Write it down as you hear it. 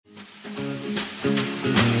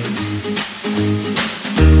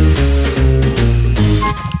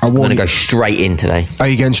I'm going to go straight in today. Are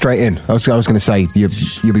you going straight in? I was going to say,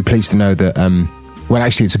 you'll be pleased to know that, well,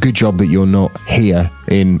 actually, it's a good job that you're not here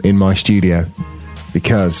in my studio,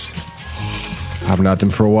 because I haven't had them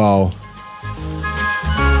for a while.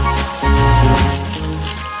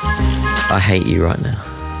 I hate you right now.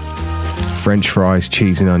 French fries,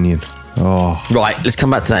 cheese and onion. Oh. Right, let's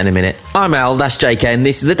come back to that in a minute. I'm Al, that's JK, and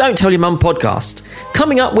this is the Don't Tell Your Mum podcast.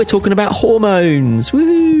 Coming up, we're talking about hormones. Woo!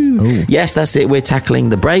 Ooh. Yes, that's it. We're tackling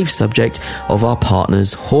the brave subject of our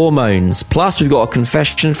partner's hormones. Plus, we've got a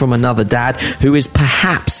confession from another dad who is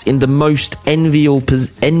perhaps in the most enviable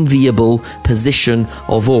position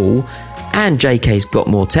of all. And JK's got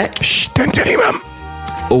more tech. Shh, don't tell your mum.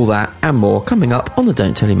 All that and more coming up on the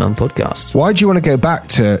Don't Tell Your Mum podcast. Why do you want to go back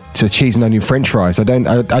to cheese and onion French fries? I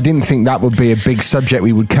didn't think that would be a big subject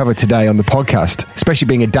we would cover today on the podcast, especially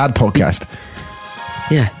being a dad podcast.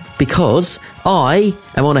 Yeah, because I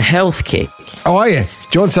am on a health kick. Oh, are you? Do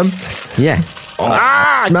you want some? Yeah.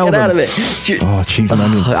 Smell get them. out of it. Cheese and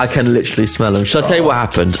onion. I can literally smell them. Shall I tell you what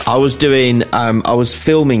happened? I was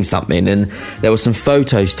filming something, and there were some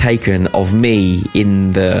photos taken of me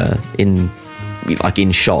in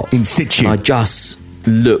shot, in situ. And I just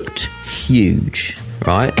looked huge,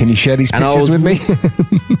 right? Can you share these pictures with me?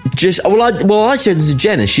 I showed them to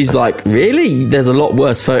Jen, and she's like, "Really? There's a lot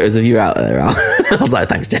worse photos of you out there." I was like,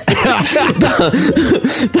 "Thanks, Jen."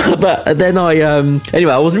 but then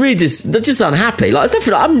anyway, I was really just unhappy. Like, it's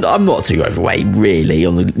definitely, I'm not too overweight, really,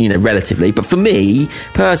 on the relatively. But for me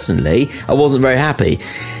personally, I wasn't very happy.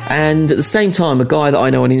 And at the same time, a guy that I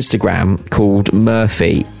know on Instagram called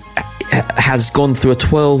Murphy has gone through a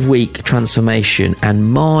 12-week transformation,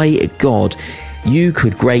 and my God, you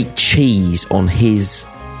could grate cheese on his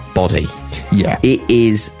body. Yeah, it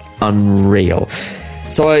is unreal.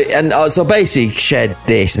 So I basically shared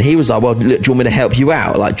this, and he was like, "Well, look, do you want me to help you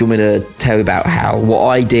out? Like, do you want me to tell you about what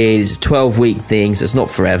I did? It's a 12-week thing, so it's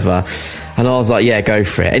not forever." And I was like, "Yeah, go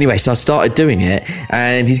for it." Anyway, so I started doing it,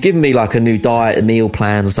 and he's given me like a new diet and meal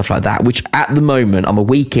plans and stuff like that, which at the moment I'm a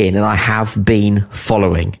week in, and I have been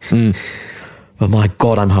following. But my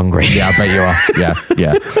God, I'm hungry. Yeah, I bet you are.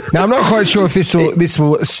 Yeah. Now, I'm not quite sure if this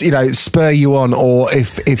will spur you on, or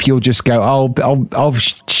if you'll just go, I'll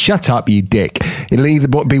shut up, you dick. It'll either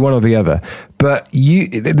be one or the other. But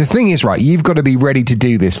the thing is, right, you've got to be ready to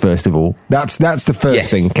do this, first of all. That's the first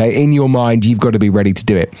thing, okay? In your mind, you've got to be ready to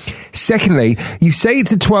do it. Secondly, you say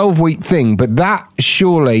it's a 12-week thing, but that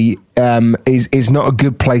surely is not a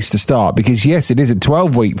good place to start, because yes, it is a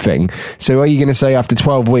 12-week thing. So are you going to say after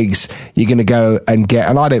 12 weeks you're going to go and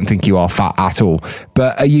I don't think you are fat at all,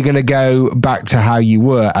 but are you going to go back to how you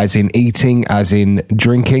were, as in eating, as in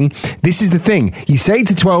drinking? This is the thing. You say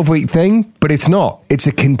it's a 12-week thing, but it's not. It's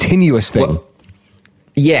a continuous thing. Well,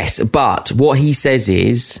 yes, but what he says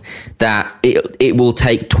is that it will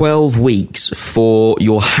take 12 weeks for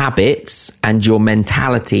your habits and your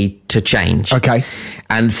mentality to change. Okay.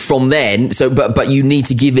 And from then, but you need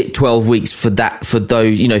to give it 12 weeks for those,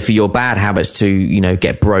 for your bad habits to,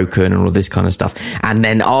 get broken and all this kind of stuff. And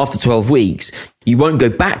then after 12 weeks, you won't go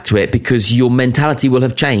back to it, because your mentality will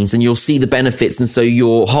have changed and you'll see the benefits. And so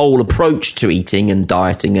your whole approach to eating and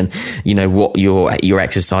dieting and, what your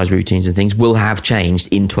exercise routines and things will have changed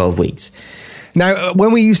in 12 weeks. Now,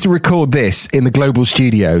 when we used to record this in the Global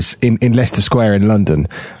Studios in Leicester Square in London,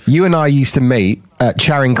 you and I used to meet at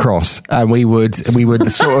Charing Cross, and we would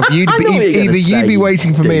sort of, you'd be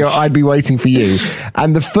waiting for me or I'd be waiting for you.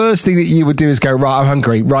 And the first thing that you would do is go, "Right, I'm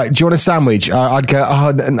hungry. Right, do you want a sandwich?" I'd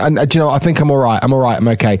go, do you know what? I think I'm all right. I'm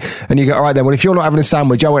okay. And you go, "All right then. Well, if you're not having a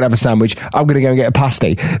sandwich, I won't have a sandwich. I'm going to go and get a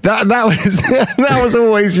pasty." That was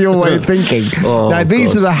always your way of thinking. Now,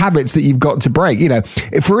 these are the habits that you've got to break.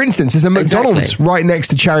 If, for instance, there's a McDonald's right next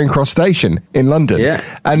to Charing Cross Station in London,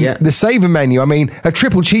 the Saver menu. I mean, a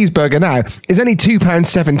triple cheeseburger now is only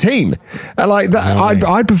 £2.17. Like that,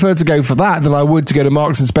 I'd prefer to go for that than I would to go to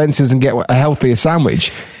Marks and Spencer's and get a healthier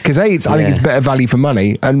sandwich, because I think it's better value for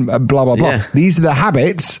money, and blah blah blah. Yeah. These are the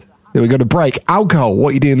habits that we've got to break. Alcohol, what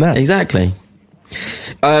are you doing there? Exactly.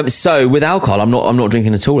 So with alcohol, I'm not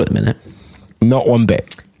drinking at all at the minute. Not one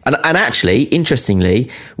bit. And actually, interestingly,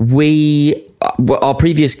 our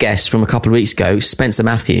previous guest from a couple of weeks ago, Spencer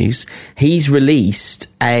Matthews, he's released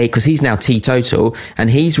because he's now teetotal, and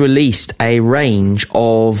he's released a range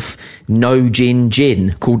of no gin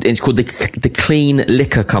called the Clean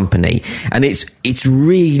Liquor Company, and it's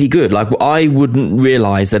really good. Like, I wouldn't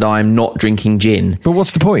realise that I'm not drinking gin. But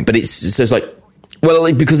what's the point? But it's like,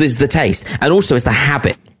 well, because it's the taste, and also it's the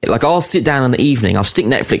habit. Like, I'll sit down in the evening, I'll stick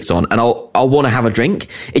Netflix on, and I'll want to have a drink.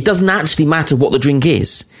 It doesn't actually matter what the drink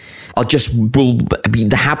is. I just will be,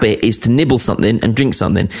 the habit is to nibble something and drink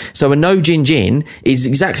something. So a no gin is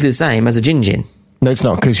exactly the same as a gin. No, it's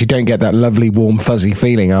not, because you don't get that lovely, warm, fuzzy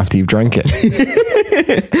feeling after you've drank it.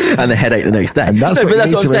 And the headache the next day. And that's what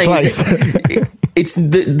I'm saying. It's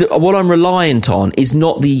what I'm reliant on is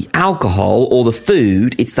not the alcohol or the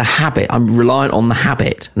food, it's the habit. I'm reliant on the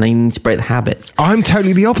habit, and I need to break the habit. I'm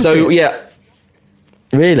totally the opposite. So, yeah.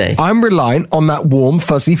 Really? I'm reliant on that warm,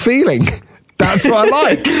 fuzzy feeling. That's what I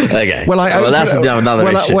like. Okay. When I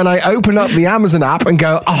open up the Amazon app and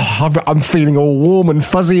go, I'm feeling all warm and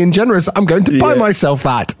fuzzy and generous, I'm going to buy myself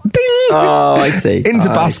that. Ding! Oh, I see. Into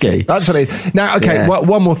basket. That's what it is. Now, okay,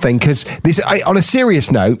 one more thing, because on a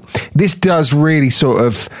serious note, this does really sort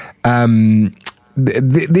of...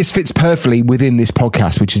 this fits perfectly within this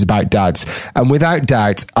podcast, which is about dads. And without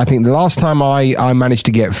doubt, I think the last time I managed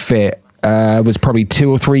to get fit was probably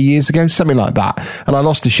 2 or 3 years ago, something like that. And I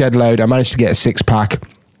lost a shed load. I managed to get a 6-pack.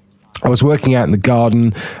 I was working out in the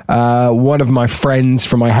garden. One of my friends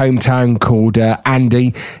from my hometown called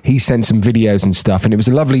Andy, he sent some videos and stuff, and it was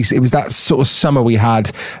that sort of summer we had,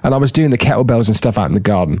 and I was doing the kettlebells and stuff out in the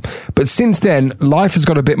garden. But since then, life has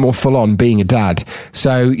got a bit more full on being a dad.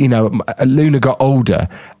 So, Luna got older,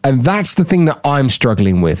 and that's the thing that I'm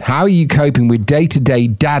struggling with. How are you coping with day-to-day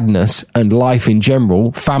dadness and life in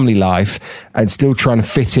general, family life, and still trying to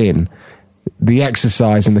fit in the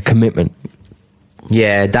exercise and the commitment?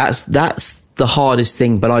 Yeah, that's the hardest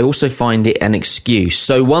thing, but I also find it an excuse.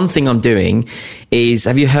 So one thing I'm doing is,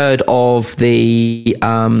 have you heard of the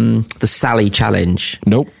Sally challenge?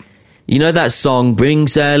 Nope. You know that song, Bring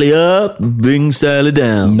Sally Up, Bring Sally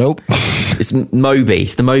Down? Nope. It's Moby.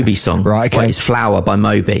 It's the Moby song. Right, okay. It's Flower by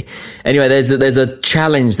Moby. Anyway, there's a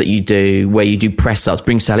challenge that you do where you do press-ups.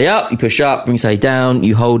 Bring Sally up, you push up, bring Sally down,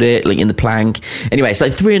 you hold it like in the plank. Anyway, it's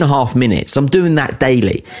like 3.5 minutes. I'm doing that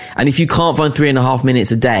daily. And if you can't find 3.5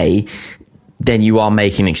 minutes a day, then you are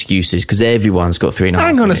making excuses, because everyone's got 3.5 minutes.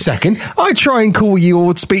 Hang on a second. I try and call you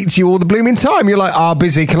or speak to you all the blooming time. You're like,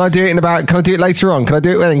 busy. Can I do it later on? Can I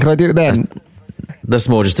do it then? That's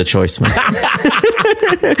more just a choice, man.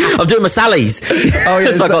 I'm doing my Sallies. Oh, yeah,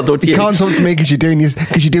 that's why I can't talk to you. You can't talk to me because you're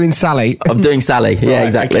doing Sally. I'm doing Sally. Yeah,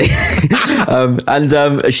 exactly.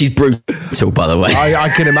 And she's brutal, by the way. I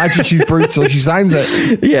can imagine she's brutal. She sounds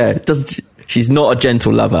it. Yeah, she's not a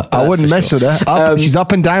gentle lover. I wouldn't mess with her. She's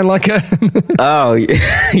up and down like a...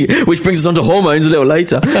 which brings us on to hormones a little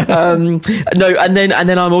later. No, and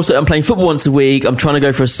then I'm playing football once a week. I'm trying to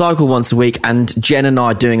go for a cycle once a week, and Jen and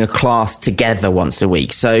I are doing a class together once a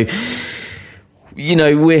week. So,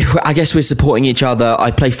 I guess we're supporting each other.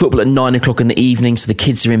 I play football at 9:00 in the evening, so the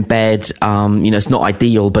kids are in bed. It's not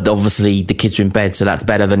ideal, but obviously the kids are in bed, so that's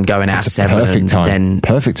better than going out at 7. Perfect time.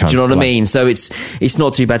 Perfect time. Do you know what I mean? So it's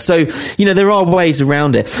not too bad. So there are ways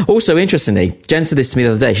around it. Also, interestingly, Jen said this to me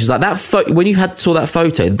the other day. She's like, when you saw that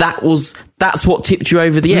photo, that's what tipped you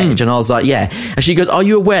over the edge. And I was like, yeah. And she goes, are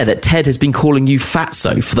you aware that Ted has been calling you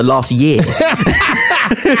fatso for the last year?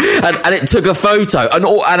 and it took a photo,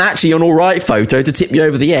 and actually an all right photo, to tip you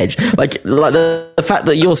over the edge. Like the fact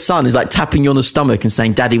that your son is like tapping you on the stomach and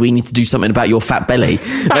saying, Daddy, we need to do something about your fat belly.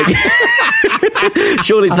 Like,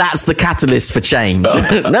 surely that's the catalyst for change.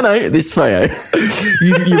 No, this photo.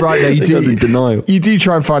 You're right there. You do. Denial. You do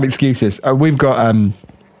try and find excuses. We've got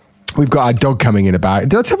our dog coming in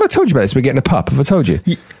about. Have I told you about this? We're getting a pup. Have I told you?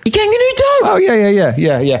 You're getting a new dog? Oh,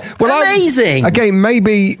 yeah. Well, amazing.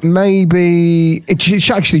 Maybe.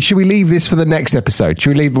 Actually, should we leave this for the next episode?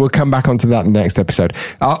 We'll come back onto that in the next episode.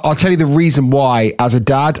 I'll tell you the reason why, as a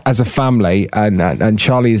dad, as a family, and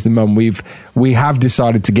Charlie is the mum, we have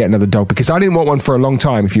decided to get another dog, because I didn't want one for a long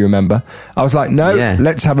time, if you remember. I was like, no,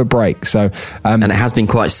 let's have a break. So, and it has been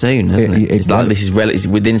quite soon, hasn't it? It's like this is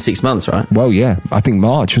within 6 months, right? Well, yeah. I think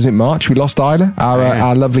March. Was it March? We lost Isla,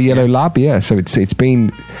 our lovely yellow lab. Yeah. So it's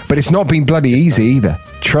been, but it's not been bloody easy either.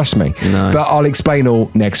 Trust me. No. But I'll explain all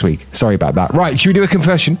next week. Sorry about that. Right. Should we do a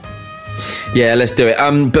confession? Yeah, let's do it.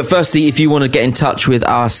 But firstly, if you want to get in touch with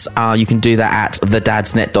us, you can do that at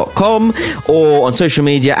thedadsnet.com or on social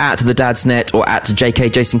media at thedadsnet or at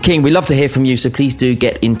JK Jason King. We love to hear from you, so please do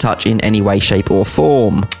get in touch in any way, shape or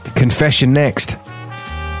form. Confession next.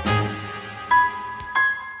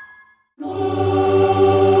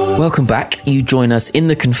 Welcome back. You join us in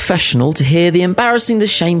the confessional to hear the embarrassing, the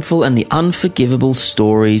shameful and the unforgivable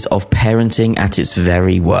stories of parenting at its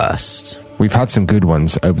very worst. We've had some good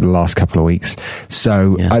ones over the last couple of weeks.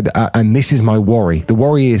 So, and this is my worry. The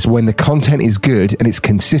worry is when the content is good and it's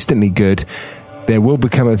consistently good, there will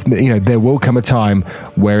come a time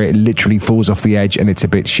where it literally falls off the edge and it's a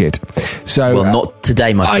bit shit. So, not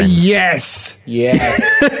today, my friend. Yes.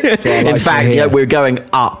 In fact, we're going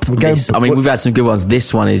up. We've had some good ones.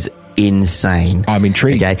 This one is insane. I'm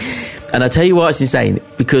intrigued. Okay. And I tell you why it's insane,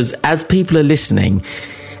 because as people are listening,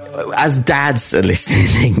 as dads are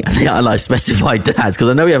listening, and I specify dads because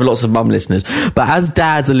I know we have lots of mum listeners, but as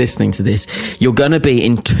dads are listening to this, you're going to be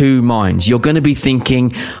in two minds. You're going to be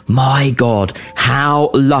thinking, my God,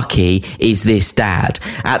 how lucky is this dad?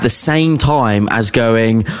 At the same time as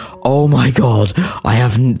going, oh my God,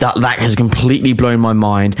 that has completely blown my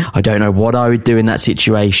mind. I don't know what I would do in that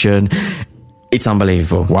situation. It's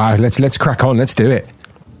unbelievable. Wow, let's crack on. Let's do it.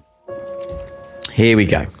 Here we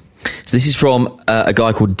go. So this is from a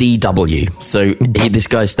guy called DW. So this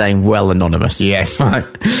guy's staying well anonymous. Yes. Right.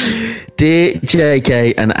 Dear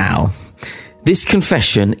JK and Al, this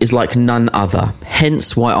confession is like none other,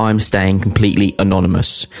 hence why I'm staying completely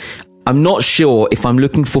anonymous. I'm not sure if I'm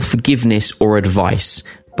looking for forgiveness or advice,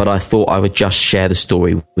 but I thought I would just share the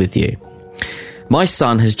story with you. My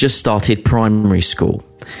son has just started primary school.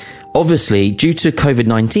 Obviously, due to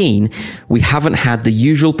COVID-19, we haven't had the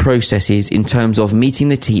usual processes in terms of meeting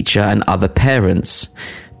the teacher and other parents.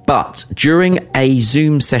 But during a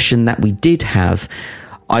Zoom session that we did have,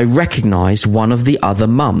 I recognised one of the other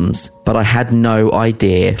mums, but I had no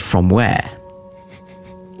idea from where.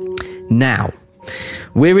 Now,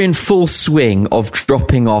 we're in full swing of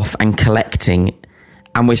dropping off and collecting,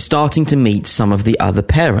 and we're starting to meet some of the other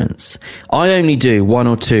parents. I only do one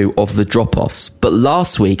or two of the drop-offs, but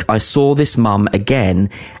last week I saw this mum again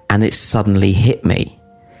and it suddenly hit me.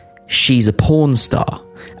 She's a porn star,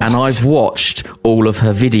 and I've watched all of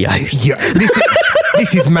her videos. Yeah,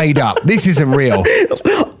 this is made up. This isn't real.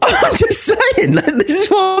 I'm just saying, this is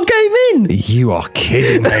what came in. You are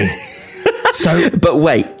kidding me. So, but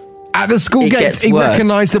wait. At the school gates, he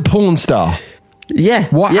recognised a porn star. Yeah.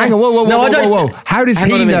 What? Yeah. Hang on, whoa. How does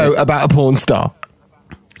he know about a porn star?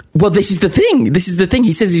 Well, this is the thing.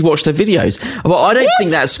 He says he watched her videos. Well, I don't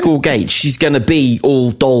think that at school gate she's going to be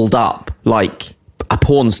all dolled up like a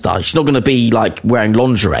porn star. She's not going to be like wearing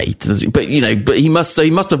lingerie. But he must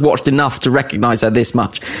have watched enough to recognise her this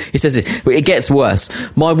much. He says it gets worse.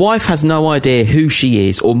 My wife has no idea who she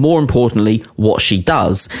is, or more importantly, what she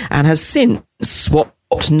does, and has since swapped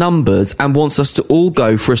numbers and wants us to all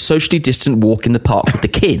go for a socially distant walk in the park with the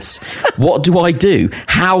kids. What do I do?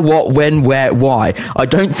 How, what, when, where, why? I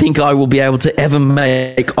don't think I will be able to ever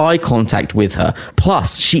make eye contact with her.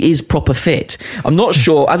 Plus, she is proper fit. I'm not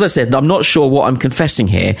sure, as I said, I'm not sure what I'm confessing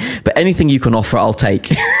here, but anything you can offer, I'll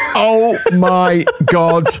take. Oh my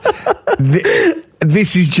God.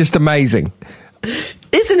 This is just amazing.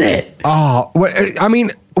 Isn't it? Oh, I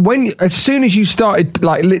mean, as soon as you started,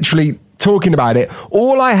 like, literally talking about it,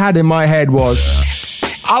 all I had in my head was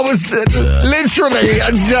I was literally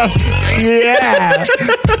just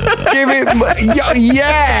give it like,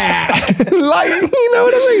 you know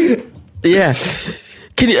what I mean? Yeah.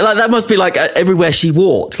 Can you, like, that must be like everywhere she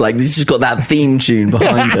walked, like she's just got that theme tune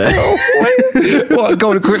behind her. What?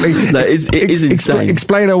 Go on quickly. No, it is insane.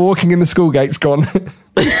 Explain her walking in the school gates. Gone.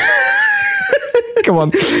 Come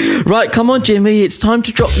on. Right, come on, Jimmy. It's time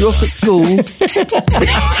to drop you off at school.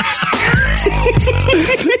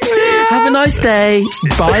 Have a nice day.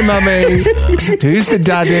 Bye, mummy. Who's the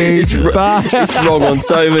daddy? Bye. It's wrong on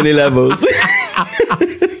so many levels.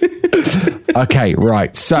 Okay,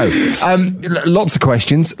 right. So, lots of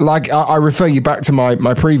questions. Like, I refer you back to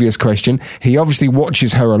my previous question. He obviously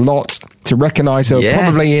watches her a lot to recognise her,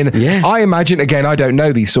 probably in... Yeah. I imagine, again, I don't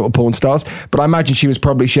know these sort of porn stars, but I imagine she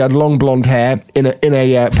had long blonde hair in a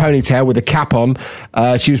ponytail with a cap on.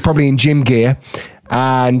 She was probably in gym gear,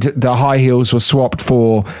 and the high heels were swapped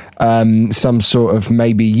for some sort of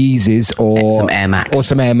maybe Yeezys or... Some Air Max. Or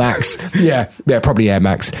some Air Max. Yeah, probably Air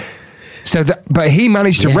Max. So, but he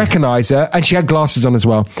managed to recognise her, and she had glasses on as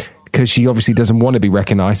well, because she obviously doesn't want to be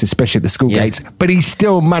recognised, especially at the school gates. But he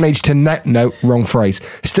still managed to wrong phrase.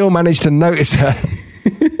 Still managed to notice her.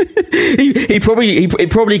 He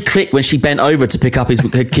probably clicked when she bent over to pick up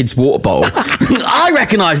her kid's water bottle. I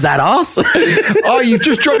recognise that ass. Oh, you've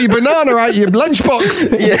just dropped your banana out your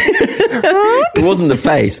lunchbox. Yeah. It wasn't the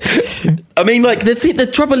face. I mean, like, the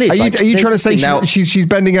trouble is... Are you trying to say now, she's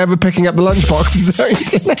bending over picking up the lunchbox?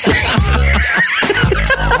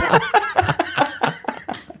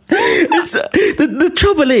 The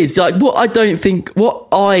trouble is, like, what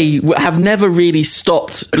I have never really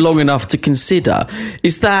stopped long enough to consider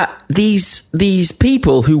is that these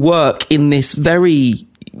people who work in this very,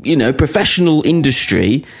 professional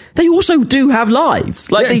industry, they also do have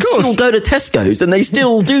lives. Like, they still go to Tesco's and they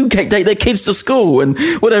still do take their kids to school and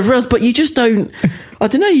whatever else, but you just don't, I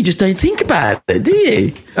don't know, you just don't think about it, do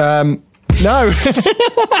you? No.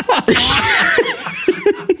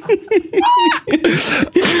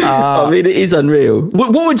 I mean, it is unreal.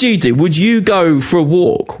 What would you do? Would you go for a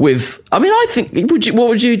walk with? I mean, I think. What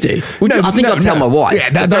would you do? I think I'd tell my wife.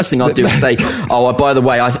 Yeah, the first thing I'd do is say, "Oh, by the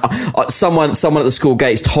way, someone at the school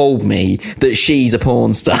gates told me that she's a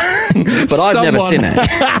porn star, but I've never seen it."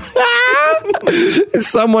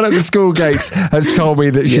 Someone at the school gates has told me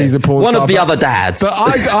that she's a porn star. One of the other dads. But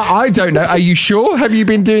I don't know. Are you sure? Have you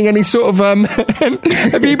been doing any sort of...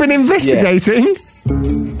 have you been investigating?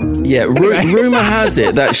 Yeah, rumour has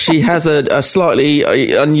it that she has a slightly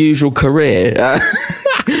unusual career.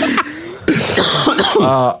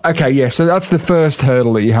 Okay, yeah, so that's the first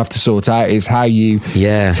hurdle that you have to sort out, is how you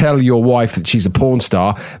tell your wife that she's a porn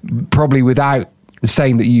star, probably without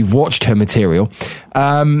saying that you've watched her material.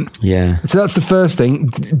 So that's the first thing.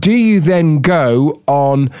 Do you then go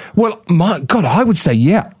on... Well, my God, I would say,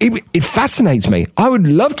 it fascinates me. I would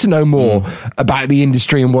love to know more about the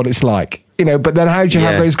industry and what it's like. But then how do you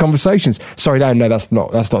have those conversations? Sorry, no, that's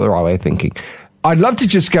not the right way of thinking. I'd love to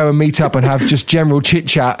just go and meet up and have just general chit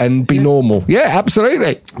chat and be normal. Yeah,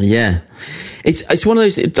 absolutely. Yeah. It's one of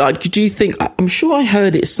those, like, do you think... I'm sure I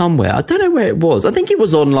heard it somewhere. I don't know where it was. I think it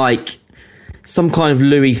was on, like, some kind of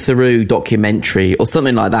Louis Theroux documentary or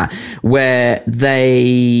something like that, where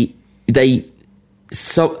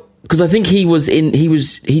because I think he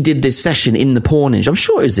did this session in the porn industry. I'm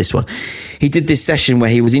sure it was this one. He did this session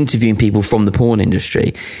where he was interviewing people from the porn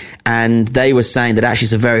industry, and they were saying that actually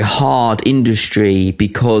it's a very hard industry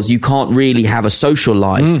because you can't really have a social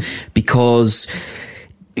life because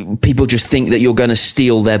people just think that you're going to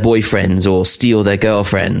steal their boyfriends or steal their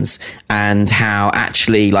girlfriends, and how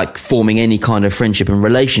actually, like, forming any kind of friendship and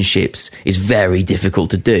relationships is very difficult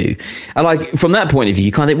to do. And, like, from that point of view,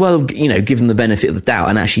 you kind of think, well, give them the benefit of the doubt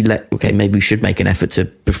and actually maybe we should make an effort to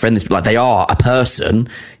befriend this. Like, they are a person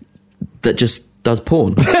that just does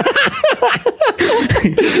porn. Are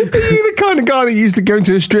you the kind of guy that used to go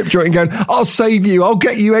into a strip joint and going, I'll save you, I'll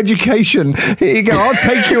get you education, here you go, I'll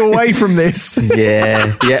take you away from this?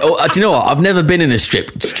 Yeah. Do you know what? I've never been in a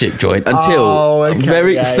strip joint until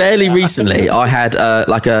fairly recently. I had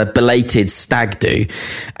like a belated stag do,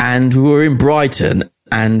 and we were in Brighton.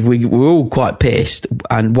 And we were all quite pissed,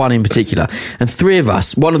 and one in particular. And three of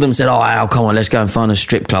us, one of them said, oh, Al, come on, let's go and find a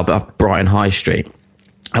strip club up Brighton High Street.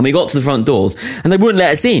 And we got to the front doors, and they wouldn't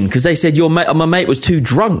let us in because they said my mate was too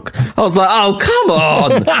drunk. I was like, oh, come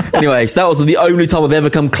on. Anyway, so that was the only time I've ever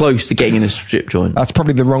come close to getting in a strip joint. That's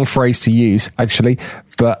probably the wrong phrase to use, actually,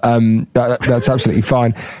 but that's absolutely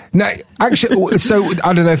fine. No, actually, so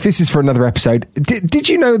I don't know if this is for another episode. Did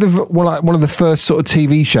you know one of the first sort of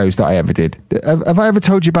TV shows that I ever did? Have I ever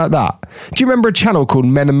told you about that? Do you remember a channel called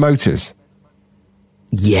Men and Motors?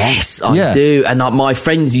 Yes, I do. And my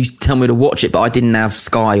friends used to tell me to watch it, but I didn't have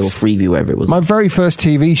Sky or Freeview, whatever it was. My very first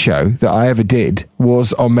TV show that I ever did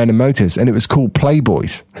was on Men and Motors, and it was called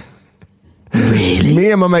Playboys. Really?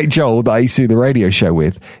 Me and my mate Joel, that I used to do the radio show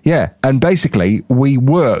with. Yeah. And basically, we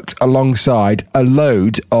worked alongside a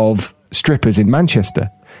load of strippers in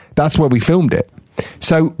Manchester. That's where we filmed it.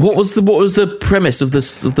 So what was the premise of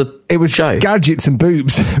the it was show? Gadgets and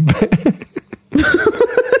boobs.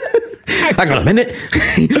 Hang on a minute.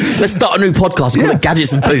 Let's start a new podcast called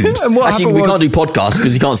Gadgets and Boobs. And actually, we can't do podcasts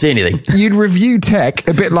because you can't see anything. You'd review tech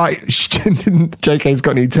a bit like JK's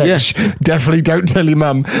got new tech. Yeah. Definitely don't tell your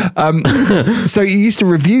mum. So you used to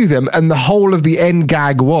review them, and the whole of the end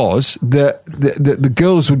gag was that the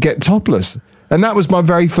girls would get topless. And that was my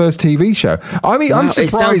very first TV show. I mean, I'm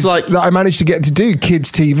surprised that I managed to get to do kids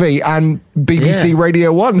TV and BBC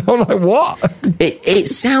Radio 1. I'm like, what? It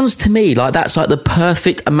sounds to me like that's like the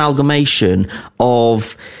perfect amalgamation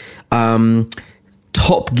of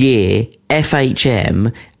Top Gear,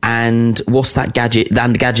 FHM, and what's that gadget?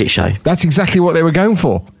 And the Gadget Show. That's exactly what they were going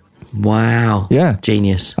for. Wow. Yeah.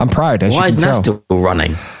 Genius. I'm proud. Why isn't that still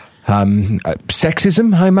running?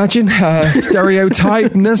 Sexism, I imagine,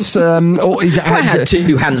 stereotypeness. I had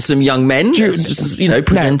two handsome young men,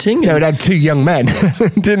 presenting. No, it had two young men.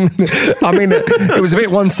 It was a bit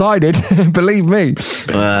one-sided, believe me.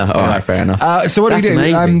 All right, fair enough. So what do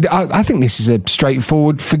you do? I think this is a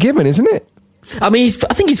straightforward forgiven, isn't it? I mean,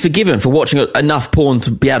 I think he's forgiven for watching enough porn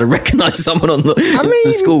to be able to recognise someone on the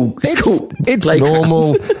school. It's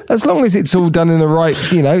normal as long as it's all done in the right,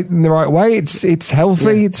 in the right way. It's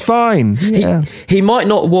healthy. Yeah. It's fine. Yeah. He might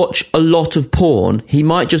not watch a lot of porn. He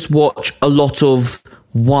might just watch a lot of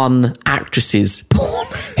one actress's porn.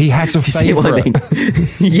 He has a favourite.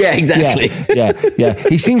 Yeah, exactly. Yeah.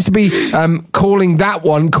 He seems to be calling that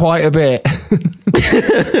one quite a bit.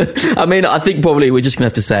 I mean, I think probably we're just going to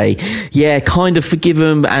have to say, yeah, kind of forgive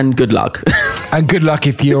him and good luck. And good luck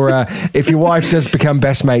if your wife does become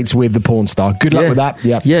best mates with the porn star. Good luck with that.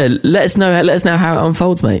 Yeah. Yeah, let us know how it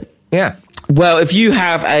unfolds, mate. Yeah. Well, if you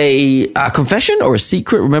have a confession or a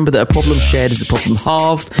secret, remember that a problem shared is a problem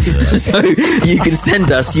halved. So you can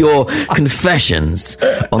send us your confessions.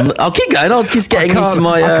 I'll keep going. I was just getting into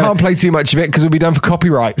my... I can't play too much of it because we'll be done for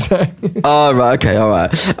copyright. Oh, right. Okay. All right.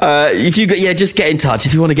 If you just get in touch.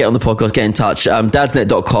 If you want to get on the podcast, get in touch.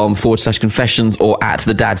 dadsnet.com/confessions or at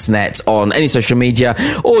the dadsnet on any social media,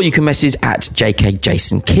 or you can message at JK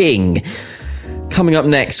Jason King. Coming up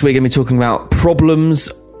next, we're going to be talking about problems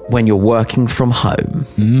when you're working from home.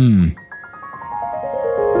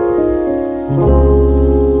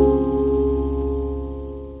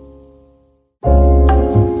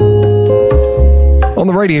 On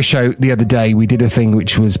the radio show the other day, we did a thing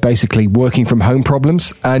which was basically working from home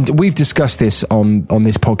problems. And we've discussed this on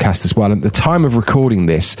this podcast as well. At the time of recording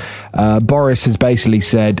this, Boris has basically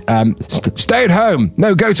said, stay at home.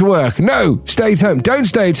 No, go to work. No, stay at home. Don't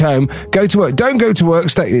stay at home. Go to work. Don't go to work.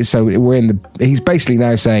 Stay. So he's basically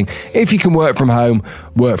now saying, if you can work from home,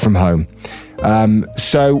 work from home.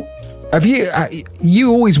 So have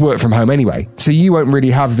you always work from home anyway? So you won't really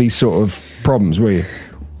have these sort of problems, will you?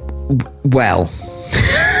 Well...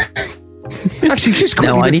 Actually, just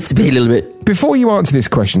quickly... No, I need to be a little bit... Before you answer this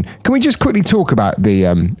question, can we just quickly talk about the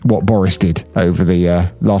what Boris did over the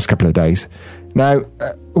last couple of days? Now,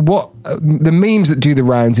 the memes that do the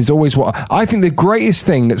rounds is always what... I think the greatest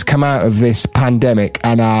thing that's come out of this pandemic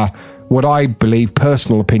and our, what I believe,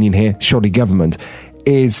 personal opinion here, shoddy government,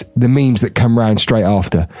 is the memes that come round straight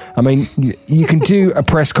after. I mean, you can do a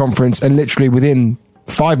press conference and literally within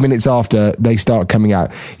 5 minutes after they start coming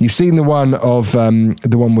out. You've seen the one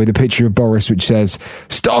with a picture of Boris which says,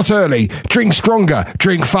 start early, drink stronger,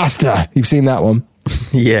 drink faster. You've seen that one?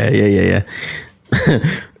 Yeah.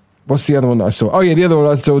 What's the other one that I saw? Oh yeah, the other one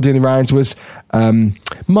I saw doing the rounds was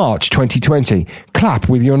March 2020, clap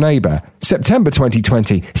with your neighbour. September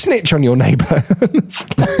 2020, snitch on your neighbour.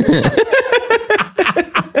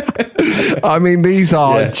 I mean, these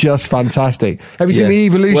are just fantastic. Have you seen the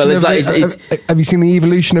evolution? Well, have you seen the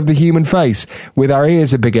evolution of the human face? With our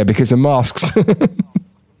ears are bigger because of masks.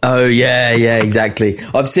 Oh yeah, exactly.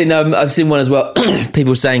 I've seen one as well.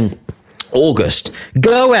 People saying, August,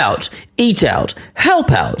 go out, eat out,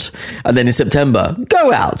 help out. And then in September,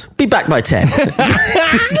 go out, be back by 10.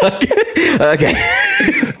 It's like, okay.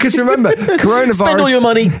 Because remember, coronavirus... Spend all your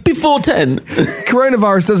money before 10.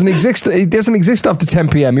 Coronavirus doesn't exist. It doesn't exist after 10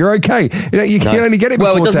 p.m. You're okay. You can only get it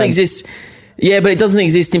before 10. Well, it doesn't exist... Yeah, but it doesn't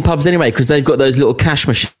exist in pubs anyway because they've got those little cash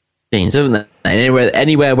machines, haven't they?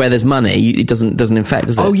 Anywhere where there's money, it doesn't infect,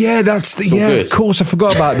 does it? Oh yeah, of course I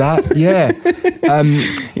forgot about that. Yeah,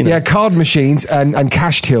 yeah, card machines and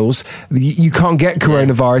cash tills. You can't get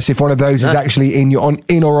coronavirus if one of those is actually in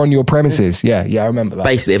or on your premises. Yeah, I remember that.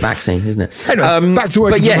 Basically a vaccine, isn't it? Anyway, back to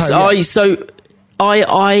work. But yes,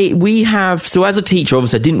 we have, so as a teacher,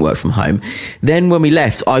 obviously I didn't work from home. Then when we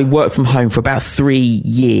left, I worked from home for about 3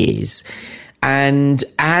 years. And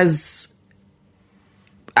as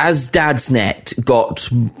Dadsnet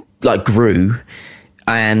grew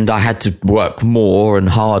and I had to work more and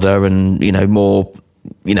harder and, more,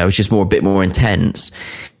 it's just a bit more intense.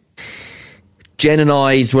 Jen and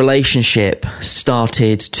I's relationship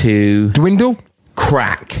started to dwindle,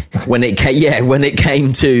 crack when it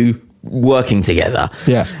came to working together.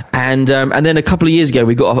 Yeah. And then a couple of years ago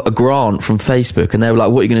we got a grant from Facebook and they were like,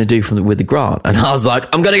 what are you going to do with the grant? And I was like,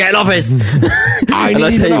 I'm going to get an office. I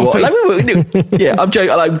need an office. Yeah, I'm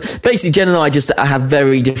joking. Basically Jen and I just have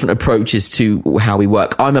very different approaches to how we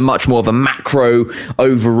work. I'm a much more of a macro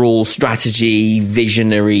overall strategy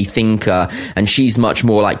visionary thinker and she's much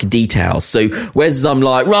more like details. So whereas I'm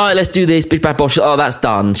like, right, let's do this, bish, bash, bosh, oh, that's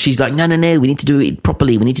done. She's like, no, we need to do it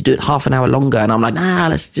properly. We need to do it half an hour longer. And I'm like,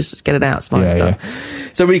 let's get it out. It's fine. Yeah.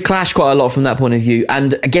 So we clashed quite a lot from that point of view.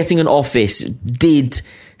 And getting an office did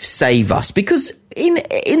save us because in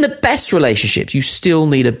the best relationships, you still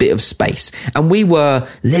need a bit of space. And we were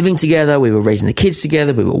living together. We were raising the kids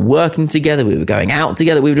together. We were working together. We were going out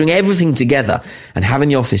together. We were doing everything together. And having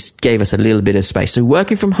the office gave us a little bit of space. So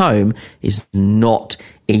working from home is not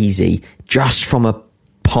easy just from a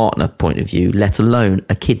partner point of view, let alone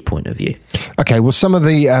a kid point of view. Okay, well, some of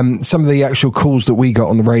the actual calls that we got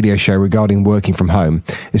on the radio show regarding working from home,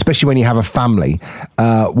 especially when you have a family,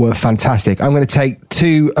 were fantastic. I'm going to take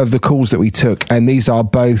 2 of the calls that we took, and these are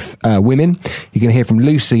both women. You can hear from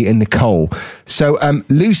Lucy and Nicole. So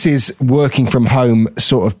Lucy's working from home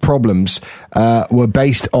sort of problems were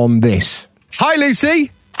based on this. Hi,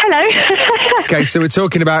 Lucy. Hello. Okay, so we're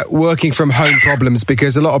talking about working from home problems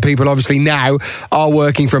because a lot of people obviously now are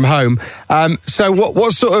working from home. So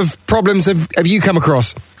what sort of problems have you come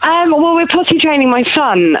across? Well, we're potty training my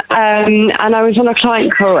son, and I was on a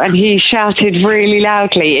client call and he shouted really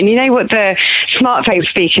loudly. And you know what the smartphone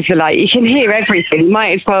speakers are like? You can hear everything. You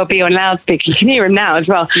might as well be on loudspeaker. You can hear him now as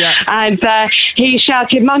well. Yeah. And he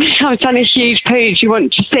shouted, "Mummy, I've done a huge poo. Do you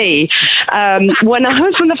want to see?" When I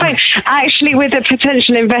was on the phone, actually with a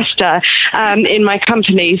potential investor in my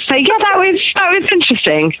company. So yeah, that was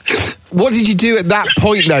interesting. What did you do at that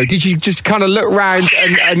point, though? Did you just kind of look round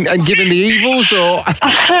and give him the evils, or...?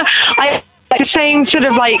 I saying sort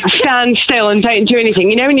of like stand still and don't do anything.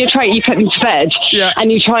 You know when you put them to bed, yeah,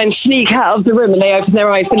 and you try and sneak out of the room and they open their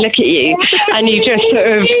eyes and look at you and you just sort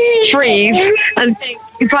of freeze and think,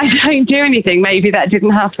 if I don't do anything, maybe that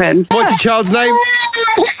didn't happen. What's your child's name?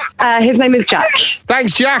 His name is Jack.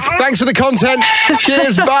 Thanks, Jack. Thanks for the content.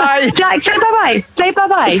 Cheers, bye. Jack, say bye-bye. Say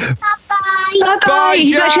bye-bye. Bye,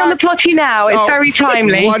 He's Jack. actually on the potty now. It's very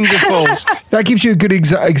timely. Wonderful. That gives you a good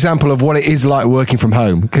example of what it is like working from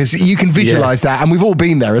home, because you can visualise that, and we've all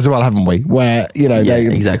been there as well, haven't we? Where, you know,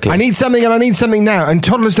 exactly. I need something and I need something now, and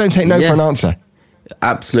toddlers don't take no for an answer.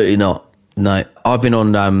 Absolutely not. No, I've been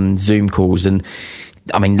on Zoom calls, and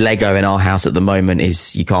I mean, Lego in our house at the moment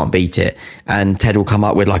is, you can't beat it. And Ted will come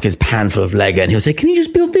up with like his pan full of Lego and he'll say, "Can you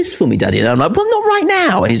just build this for me, Daddy?" And I'm like, "Well, not right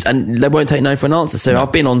now." And they won't take no for an answer. So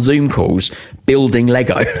I've been on Zoom calls building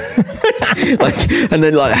Lego, and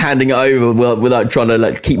then like handing it over without trying to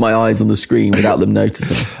like keep my eyes on the screen without them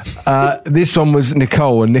noticing. This one was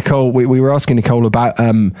Nicole, and Nicole, we were asking Nicole about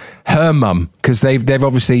her mum, because they've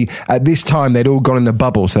obviously at this time they'd all gone in a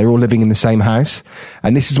bubble, so they're all living in the same house,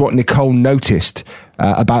 and this is what Nicole noticed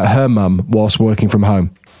about her mum whilst working from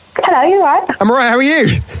home. Hello, you alright? I'm alright, how are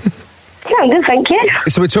you? Yeah, I'm good, thank you.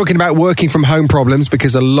 So we're talking about working from home problems,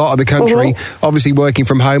 because a lot of the country obviously working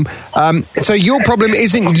from home. So your problem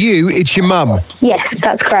isn't you, it's your mum. Yes,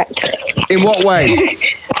 that's correct. In what way?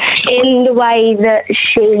 In the way that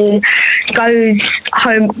she goes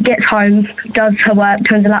home, gets home, does her work,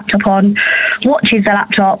 turns the laptop on, watches the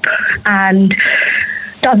laptop, and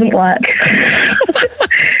doesn't work.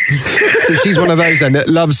 So she's one of those then that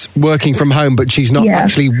loves working from home, but she's not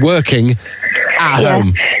actually working at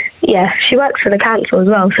home. Yeah, she works for the council as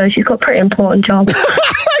well, so she's got a pretty important job.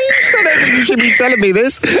 I don't think you should be telling me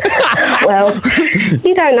this. Well,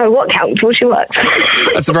 you don't know what council she works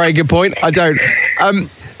for. That's a very good point. I don't.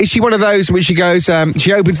 Is she one of those where she goes,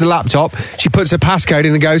 she opens the laptop, she puts her passcode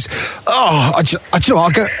in and goes, "Oh, do you know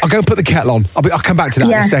what, I'll go and put the kettle on. I'll come back to that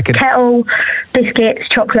in a second." Kettle, biscuits,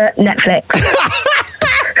 chocolate, Netflix.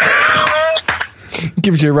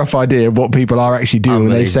 Gives you a rough idea of what people are actually doing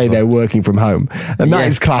when they say they're working from home, and that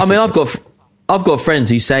is classic. I mean, I've got friends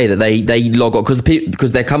who say that they log on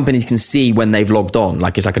because their companies can see when they've logged on,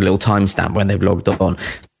 like it's like a little timestamp when they've logged on.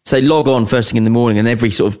 So they log on first thing in the morning, and every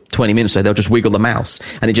sort of 20 minutes or so, they'll just wiggle the mouse,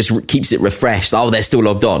 and it just keeps it refreshed. Oh, they're still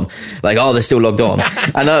logged on. Like, oh, they're still logged on.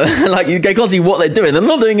 And like, you can't see what they're doing. They're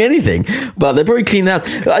not doing anything, but they're probably cleaning the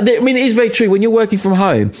house. I mean, it is very true. When you're working from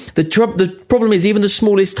home, the problem is even the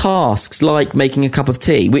smallest tasks, like making a cup of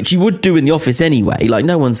tea, which you would do in the office anyway. Like,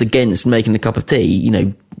 no one's against making a cup of tea, you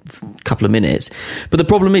know, a couple of minutes. But the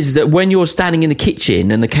problem is that when you're standing in the kitchen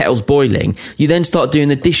and the kettle's boiling, you then start doing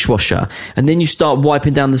the dishwasher, and then you start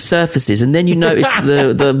wiping down the surfaces, and then you notice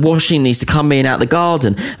the washing needs to come in out the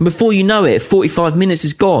garden, and before you know it, 45 minutes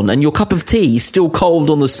is gone and your cup of tea is still cold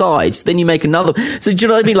on the sides. Then you make another. So do you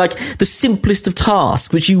know what I mean? Like, the simplest of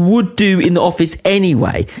tasks, which you would do in the office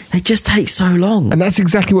anyway, they just take so long. And that's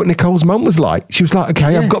exactly what Nicole's mum was like. She was like,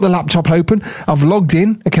 "Okay, I've got the laptop open, I've logged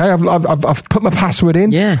in, okay, I've put my password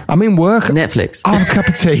in, I'm in work, Netflix, I'll have a cup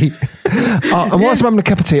of tea, and whilst I'm having a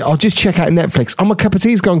cup of tea, I'll just check out Netflix. Oh, my cup of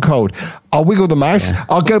tea's gone cold, I'll wiggle the mouse,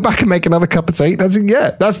 I'll go back and make another cup of tea." This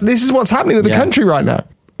is what's happening with the country right now.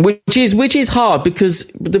 Which is hard because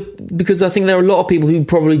I think there are a lot of people who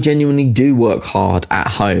probably genuinely do work hard at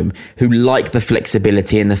home, who like the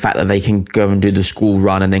flexibility and the fact that they can go and do the school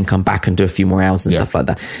run and then come back and do a few more hours and stuff like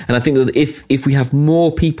that. And I think that if we have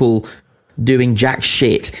more people doing jack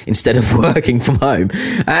shit instead of working from home,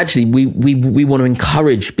 actually we want to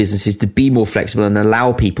encourage businesses to be more flexible and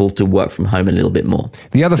allow people to work from home a little bit more.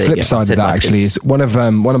 The other flip side of that actually is one of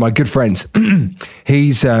my good friends.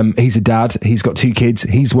 He's a dad. He's got 2 kids.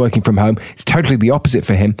 He's working from home. It's totally the opposite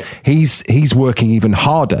for him. He's working even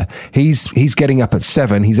harder. He's getting up at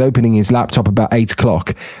 7. He's opening his laptop about 8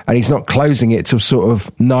 o'clock, and he's not closing it till sort of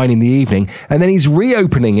 9 in the evening. And then he's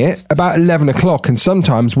reopening it about 11 o'clock, and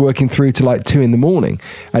sometimes working through to like 2 in the morning.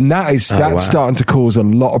 And that's starting to cause a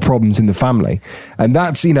lot of problems in the family. And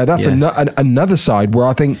that's another side where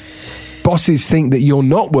I think bosses think that you're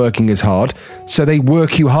not working as hard, so they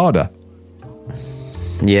work you harder.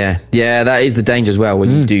 Yeah, that is the danger as well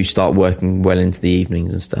when you do start working well into the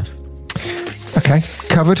evenings and stuff. Okay,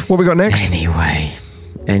 covered. What we got next? Anyway,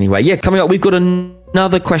 yeah, coming up, we've got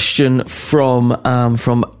another question from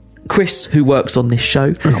Chris, who works on this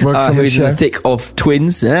show, who is in the thick of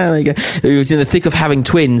twins. Yeah, there you go. Who is in the thick of having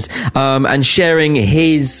twins, and sharing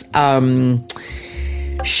his challenges,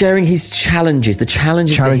 the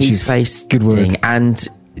challenges that he's facing. Good word. And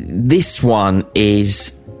this one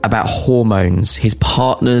is about hormones, his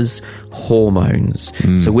partner's hormones.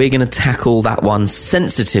 So we're going to tackle that one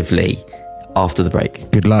sensitively after the break.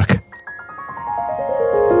 Good luck.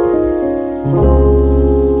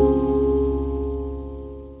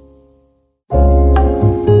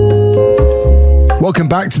 Welcome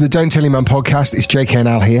back to the Don't Tell Your Mum podcast. It's JK and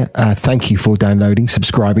Al here. Thank you for downloading,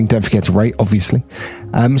 subscribing. Don't forget to rate, obviously.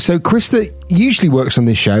 So Chris, that usually works on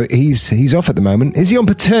this show, he's off at the moment. Is he on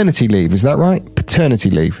paternity leave? Is that right? Paternity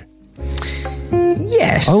leave.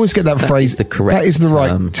 Yes. I always get that phrase. That is the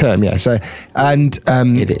right term, yeah. So, and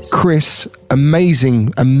it is. Chris,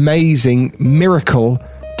 amazing miracle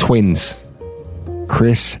twins.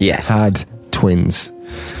 Chris had twins.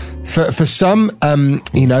 For some,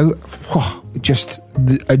 just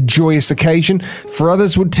a joyous occasion. For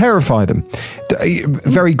others, would terrify them.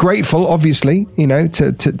 Very grateful, obviously,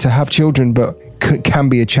 to have children, but can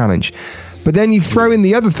be a challenge. But then you throw in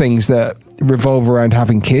the other things that revolve around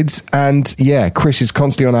having kids, and Chris is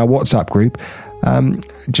constantly on our WhatsApp group,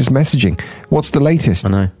 just messaging. What's the latest? I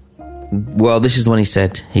know. Well, this is the one he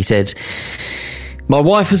said. He said, "My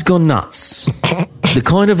wife has gone nuts. The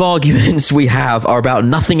kind of arguments we have are about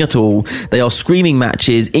nothing at all. They are screaming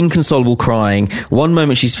matches, inconsolable crying. One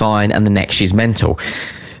moment she's fine and the next she's mental."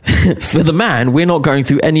 For the man, we're not going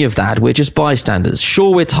through any of that. We're just bystanders.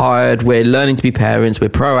 Sure, we're tired. We're learning to be parents. We're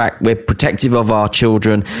protective of our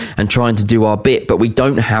children and trying to do our bit, but we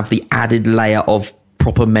don't have the added layer of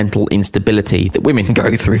proper mental instability that women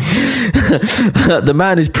go through. The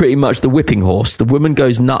man is pretty much the whipping horse. The woman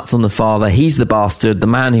goes nuts on the father. He's the bastard, the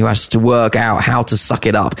man who has to work out how to suck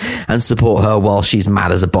it up and support her while she's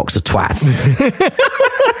mad as a box of twats.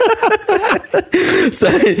 So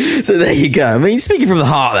there you go. I mean, speaking from the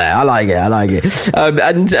heart there. I like it.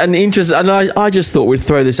 And interesting. And I just thought we'd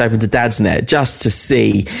throw this open to Dad's Net just to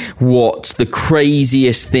see what the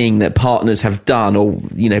craziest thing that partners have done, or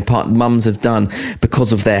mums have done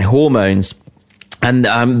because of their hormones. And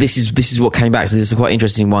this is what came back. So this is quite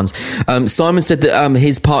interesting ones. Simon said that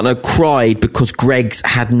his partner cried because Greg's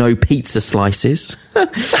had no pizza slices.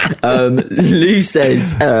 Lou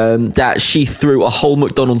says that she threw a whole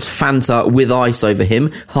McDonald's Fanta with ice over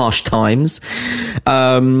him. Harsh times.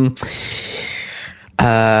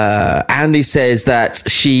 Andy says that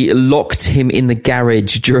she locked him in the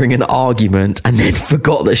garage during an argument and then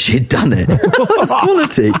forgot that she'd done it. That's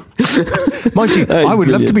quality. Mind you, I would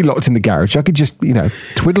love to be locked in the garage. I could just,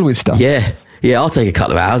 twiddle with stuff. Yeah, I'll take a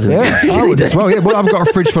couple of hours in the garage. I would as well. Yeah, well, I've got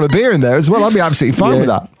a fridge full of beer in there as well. I'd be absolutely fine with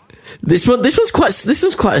that. This was quite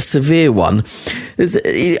a severe one. I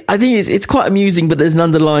think it's quite amusing, but there's an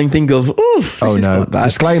underlying thing of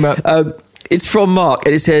disclaimer. It's from Mark,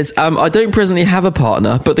 and it says, I don't presently have a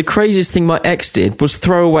partner, but the craziest thing my ex did was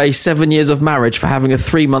throw away 7 years of marriage for having a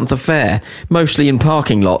 3-month affair, mostly in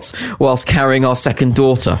parking lots, whilst carrying our second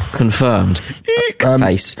daughter. Confirmed.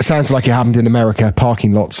 Face. Sounds like it happened in America,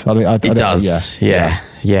 parking lots. It does.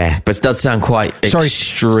 Yeah. But it does sound quite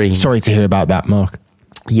extreme. Sorry to hear about that, Mark.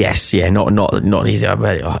 Yes, not easy.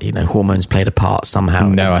 Hormones played a part somehow.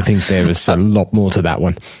 No, I think there was a lot more to that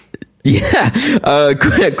one. Yeah.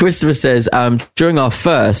 Christopher says, during our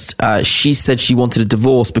first, she said she wanted a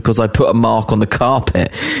divorce because I put a mark on the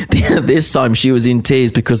carpet. This time she was in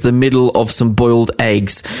tears because the middle of some boiled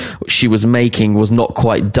eggs she was making was not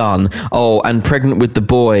quite done. Oh, and pregnant with the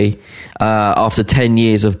boy, after 10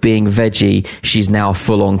 years of being veggie, she's now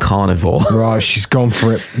full on carnivore. Right, she's gone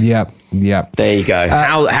for it. Yep. There you go.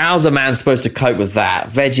 How's a man supposed to cope with that?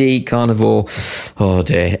 Veggie, carnivore. Oh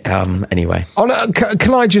dear. Anyway,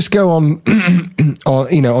 can I just go on,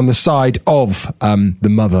 on the side of the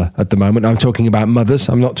mother at the moment? I'm talking about mothers.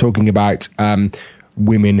 I'm not talking about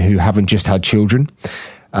women who haven't just had children,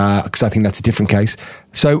 because I think that's a different case.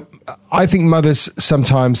 So I think mothers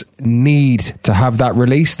sometimes need to have that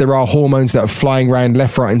release. There are hormones that are flying around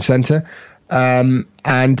left, right, and centre, and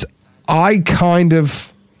I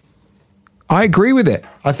agree with it.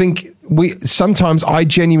 I think sometimes I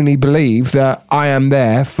genuinely believe that I am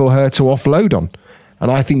there for her to offload on,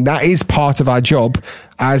 and I think that is part of our job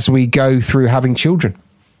as we go through having children.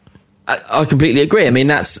 I completely agree. I mean,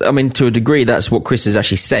 to a degree, that's what Chris has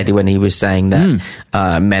actually said when he was saying that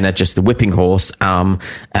men are just the whipping horse.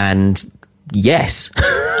 And yes,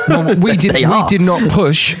 well, we did not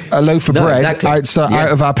push a loaf of bread out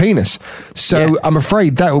of our penis. So I'm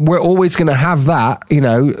afraid that we're always going to have that. You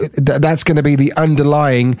know, that's going to be the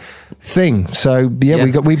underlying thing. So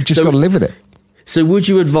we've just got to live with it. So would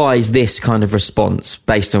you advise this kind of response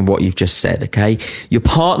based on what you've just said, okay? Your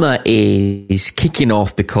partner is kicking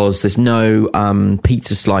off because there's no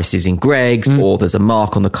pizza slices in Greggs or there's a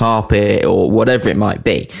mark on the carpet or whatever it might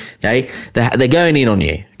be, okay? They're going in on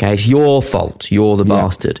you, okay? It's your fault. You're the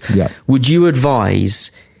bastard. Yeah. Would you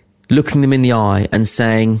advise looking them in the eye and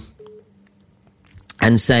saying,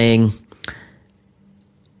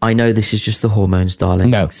 I know this is just the hormones, darling.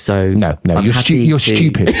 No. You're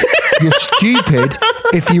stupid. You're stupid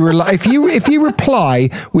if you reply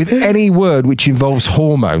with any word which involves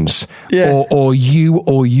hormones or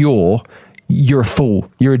you're a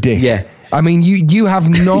fool. You're a dick. Yeah. I mean,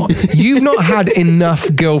 you've not had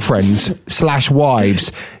enough girlfriends /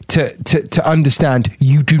 wives to understand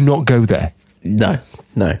you do not go there. No.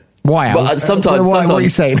 Why? But sometimes. What are you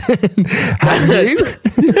saying? Have you?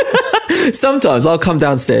 Sometimes I'll come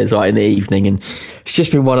downstairs in the evening, and it's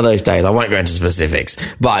just been one of those days. I won't go into specifics,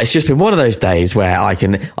 but it's just been one of those days where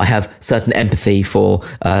I have certain empathy for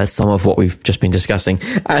some of what we've just been discussing,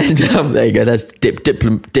 and there you go. There's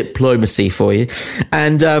diplomacy for you,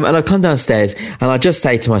 and I come downstairs and I just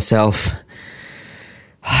say to myself,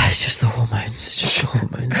 it's just the hormones. It's just the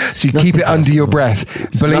hormones. So you keep it under your breath.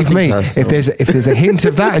 Believe me, if there's a hint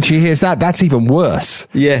of that and she hears that, that's even worse.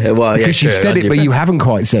 Yeah, well, yeah, because you've said it, but you haven't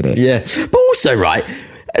quite said it. Yeah, but also, right,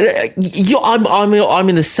 I'm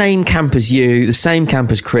in the same camp as you, the same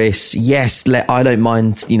camp as Chris. Yes, I don't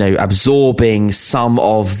mind, absorbing some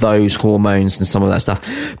of those hormones and some of that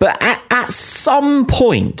stuff. But at some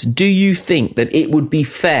point, do you think that it would be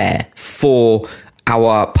fair for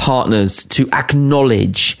our partners to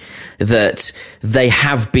acknowledge that they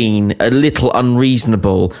have been a little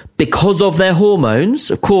unreasonable because of their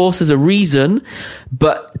hormones? Of course, there's a reason,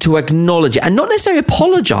 but to acknowledge it and not necessarily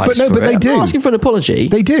apologise. But they do. I'm not asking for an apology.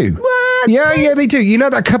 They do. What? Yeah, they do. You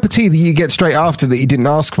know that cup of tea that you get straight after that you didn't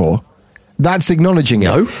ask for? That's acknowledging it.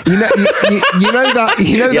 No. You know that.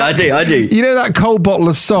 Yeah, I do. You know that cold bottle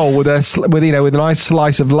of Sol with a nice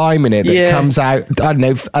slice of lime in it that comes out, I don't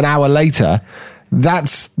know, an hour later.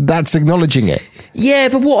 That's acknowledging it. Yeah,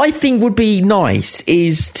 but what I think would be nice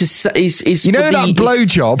is to say is that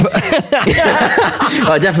blowjob.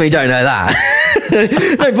 I definitely don't know that.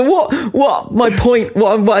 No, but what my point?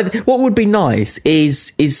 What would be nice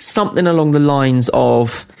is something along the lines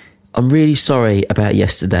of, I'm really sorry about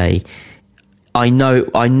yesterday. I know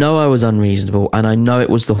I was unreasonable, and I know it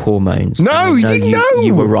was the hormones. No,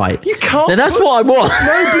 you were right. You can't. Now, that's what I want.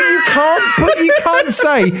 No, but you can't. But you can't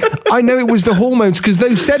say I know it was the hormones, because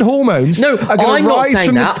those said hormones. No, I'm not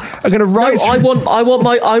saying that. Are going to rise. No, I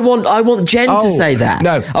want Jen to say that.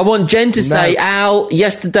 No, I want Jen to say, Al,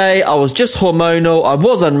 yesterday I was just hormonal. I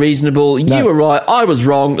was unreasonable. You were right. I was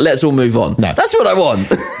wrong. Let's all move on. No, that's what I want.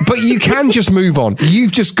 But you can just move on.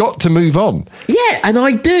 You've just got to move on. Yeah, and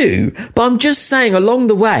I do. But I'm just saying, along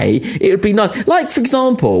the way, it would be nice. Like, for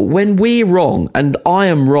example, when we're wrong, and I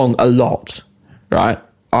am wrong a lot, right?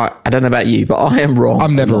 I don't know about you, but I am wrong.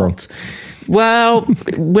 I'm never wrong. Well,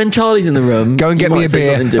 when Charlie's in the room, go and get me a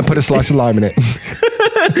beer and put a slice of lime in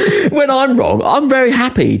it. When I'm wrong, I'm very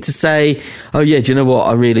happy to say, "Oh yeah, do you know what?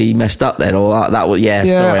 I really messed up then." Or that was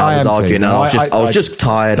sorry, I was arguing. I was just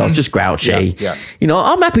tired. I was just grouchy. Yeah.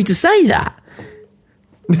 I'm happy to say that.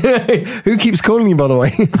 Who keeps calling you, by the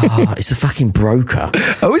way? It's a fucking broker.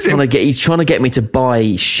 Oh, is it? He's trying to get me to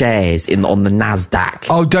buy shares on the NASDAQ.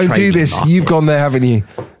 Oh, don't do this. Market. You've gone there, haven't you?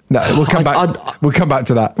 No, we'll come back. We'll come back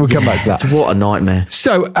to that. What a nightmare.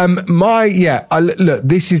 So, look,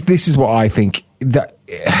 this is what I think, that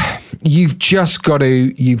you've just got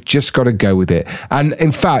to go with it. And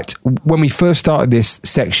in fact, when we first started this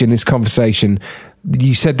section, this conversation,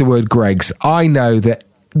 you said the word Greggs. I know that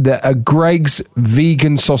a Greggs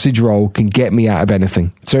vegan sausage roll can get me out of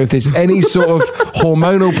anything. So if there's any sort of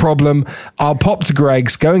hormonal problem, I'll pop to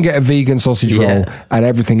Greggs, go and get a vegan sausage roll, and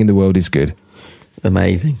everything in the world is good.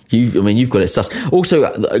 Amazing. You've got it sus. Also,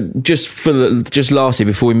 just lastly,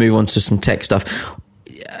 before we move on to some tech stuff,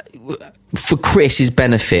 for Chris's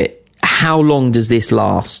benefit, how long does this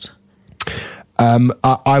last?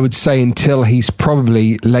 I would say until he's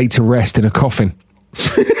probably laid to rest in a coffin.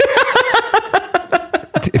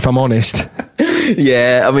 If I'm honest.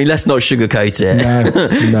 Yeah, I mean, let's not sugarcoat it.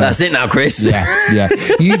 No. That's it now, Chris. Yeah.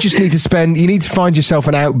 You just need to find yourself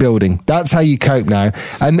an outbuilding. That's how you cope now.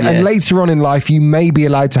 And later on in life, you may be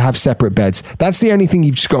allowed to have separate beds. That's the only thing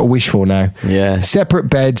you've just got to wish for now. Yeah. Separate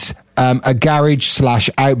beds, a garage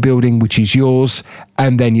 / outbuilding, which is yours,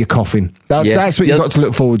 and then your coffin. That's what you've got to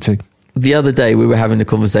look forward to. The other day we were having a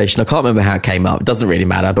conversation. I can't remember how it came up. It doesn't really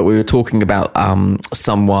matter. But we were talking about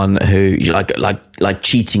someone who like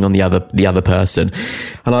cheating on the other person.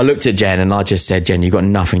 And I looked at Jen and I just said, Jen, you've got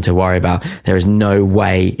nothing to worry about. There is no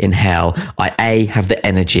way in hell I A, have the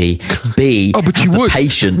energy, B, have the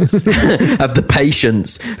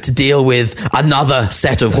patience to deal with another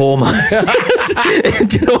set of hormones. Do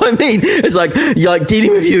you know what I mean? It's like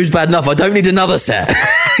dealing with you is bad enough. I don't need another set.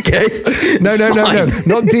 Okay? No.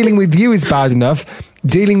 Not dealing with you is bad enough.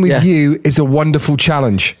 Dealing with you is a wonderful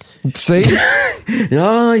challenge. See?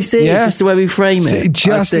 Oh, I see. Yeah. It's just the way we frame it.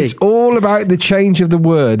 It's all about the change of the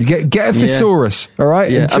word. Get a thesaurus, all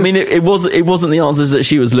right? Yeah. I mean, it wasn't the answers that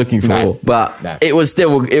she was looking for, but it was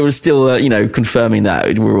still confirming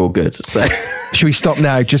that we're all good. So, should we stop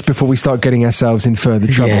now, just before we start getting ourselves in further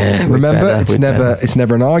trouble? Yeah, remember, it's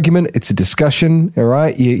never an argument. It's a discussion. All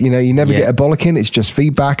right, you never get a bollocking. It's just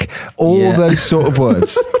feedback. All those sort of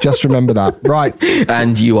words. Just remember that, right?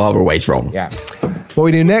 And you are always wrong. Yeah. What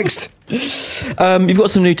we do next? You've got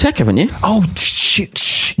some new tech, haven't you? Oh, shit.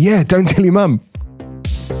 Shh. Yeah, don't tell your mum.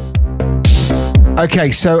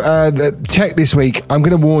 Okay, so the tech this week, I'm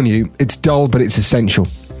going to warn you, it's dull, but it's essential.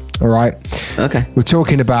 All right? Okay. We're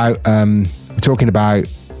talking about computer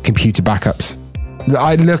backups.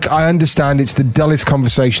 I understand it's the dullest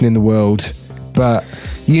conversation in the world, but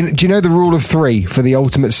do you know the rule of 3 for the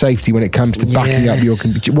ultimate safety when it comes to backing up your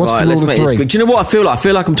computer? What's the rule of 3? Do you know what I feel like? I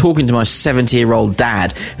feel like I'm talking to my 70-year-old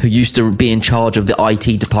dad who used to be in charge of the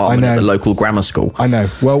IT department at the local grammar school. I know.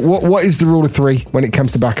 Well, what is the rule of 3 when it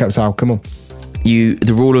comes to backups, Al? Come on.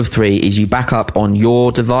 The rule of 3 is you back up on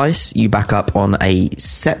your device, you back up on a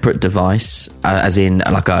separate device, as in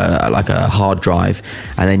like a hard drive,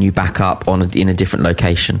 and then you back up in a different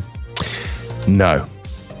location. No.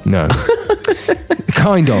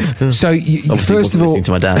 Kind of. So, first of all, listening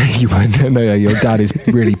to my dad. No, your dad is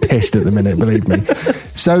really pissed at the minute. Believe me.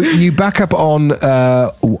 So you back up on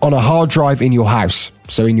a hard drive in your house.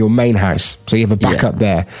 So in your main house. So you have a backup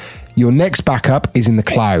there. Your next backup is in the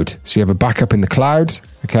cloud. So you have a backup in the cloud.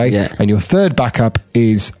 Okay. Yeah. And your third backup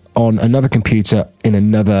is on another computer in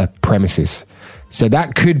another premises. So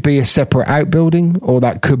that could be a separate outbuilding, or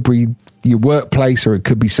that could be your workplace, or it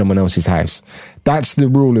could be someone else's house. That's the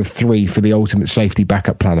rule of 3 for the ultimate safety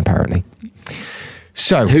backup plan, apparently.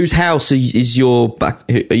 So, whose house are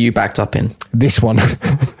you backed up in? This one.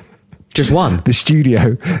 Just one? The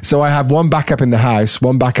studio. So I have one backup in the house,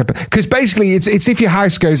 one backup, because basically it's if your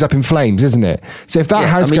house goes up in flames, isn't it? So if that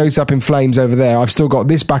house goes up in flames over there, I've still got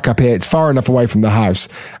this backup here. It's far enough away from the house,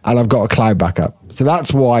 and I've got a cloud backup. So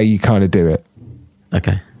that's why you kind of do it.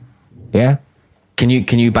 Okay. Yeah. Can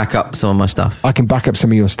you back up some of my stuff? I can back up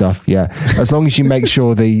some of your stuff, yeah. As long as you make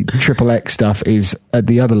sure the XXX stuff is at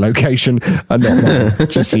the other location and not mine,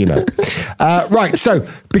 just so you know. Right, so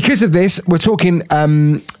because of this, we're talking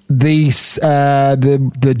the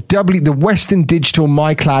Western Digital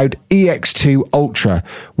MyCloud EX2 Ultra,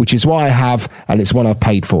 which is what I have, and it's one I've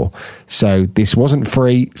paid for. So this wasn't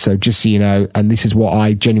free, so just so you know, and this is what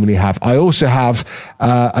I genuinely have. I also have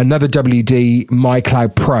another WD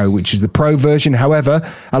MyCloud Pro, which is the Pro version. However,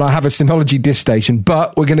 and I have a Synology disk station,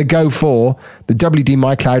 but we're going to go for the WD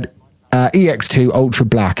MyCloud EX2 Ultra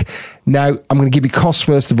Black. Now, I'm going to give you costs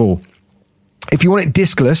first of all. If you want it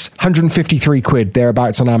diskless, 153 quid,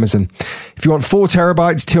 thereabouts on Amazon. If you want 4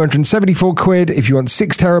 terabytes, 274 quid. If you want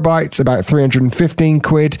 6 terabytes, about 315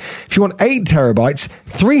 quid. If you want 8 terabytes,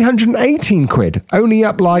 318 quid. Only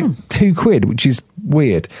up like 2 quid, which is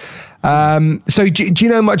weird. So do you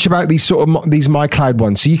know much about these these MyCloud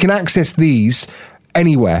ones? So you can access these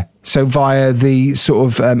anywhere. So via the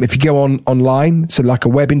sort of, if you go online, so like a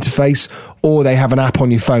web interface, or they have an app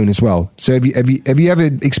on your phone as well. So have you ever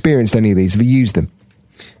experienced any of these? Have you used them?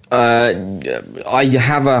 I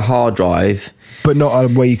have a hard drive, but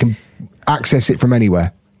not where you can access it from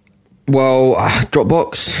anywhere. Well,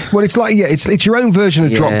 Dropbox. Well, it's like, it's your own version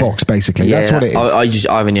of Dropbox, basically. Yeah, that's what it is.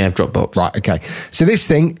 I only have Dropbox. Right, okay. So this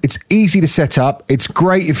thing, it's easy to set up. It's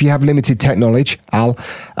great if you have limited tech knowledge, Al.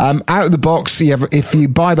 Out of the box, if you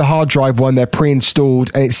buy the hard drive one, they're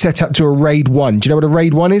pre-installed, and it's set up to a RAID 1. Do you know what a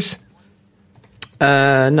RAID 1 is?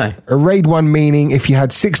 No. A RAID 1 meaning if you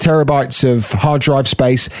had 6 terabytes of hard drive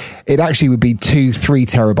space, it actually would be 2-3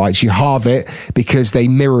 terabytes. You halve it because they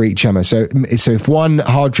mirror each other. So if one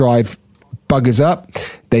hard drive buggers up,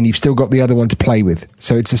 then you've still got the other one to play with.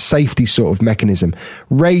 So it's a safety sort of mechanism.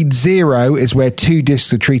 RAID 0 is where 2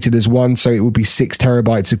 disks are treated as one, so it would be 6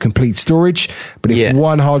 terabytes of complete storage. But if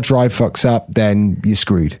one hard drive fucks up, then you're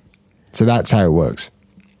screwed. So that's how it works.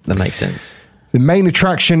 That makes sense. The main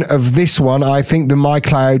attraction of this one, I think, the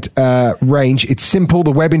MyCloud range, it's simple.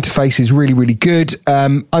 The web interface is really, really good.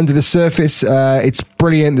 Under the surface, it's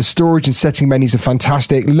brilliant. The storage and setting menus are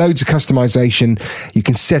fantastic. Loads of customization. You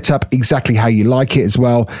can set up exactly how you like it as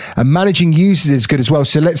well. And managing users is good as well.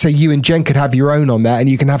 So let's say you and Jen could have your own on there, and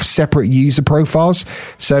you can have separate user profiles.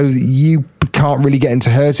 So you can't really get into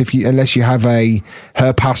hers unless you have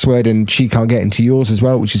her password, and she can't get into yours as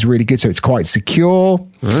well, which is really good. So it's quite secure.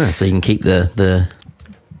 So you can keep the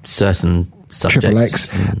certain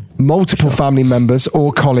subjects. XXX. Multiple family members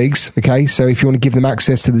or colleagues. Okay, so if you want to give them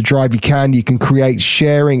access to the drive, you can. You can create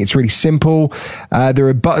sharing. It's really simple. There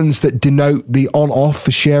are buttons that denote the on-off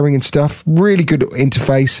for sharing and stuff. Really good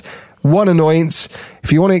interface. One annoyance,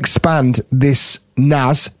 if you want to expand this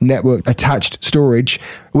NAS, network attached storage,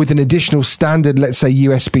 with an additional standard, let's say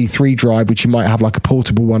USB 3 drive, which you might have like a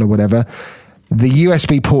portable one or whatever, the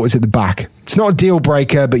USB port is at the back. It's not a deal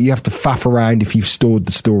breaker, but you have to faff around if you've stored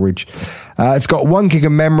the storage. It's got 1 gig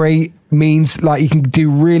of memory, means like you can do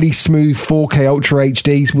really smooth 4K Ultra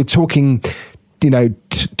HDs. We're talking,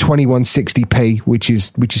 2160p, which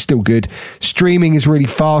is still good. Streaming is really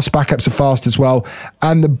fast. Backups are fast as well.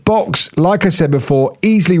 And the box, like I said before,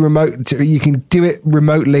 easily remote. You can do it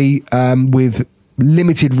remotely with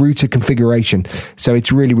limited router configuration. So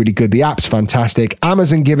it's really, really good. The app's fantastic.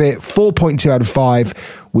 Amazon give it 4.2 out of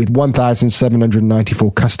 5 with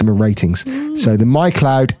 1,794 customer ratings. So the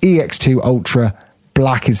MyCloud EX2 Ultra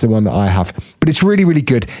Black is the one that I have, but it's really, really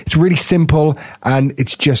good. It's really simple and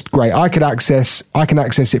it's just great. I can access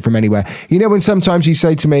it from anywhere. When sometimes you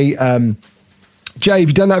say to me, Jay, have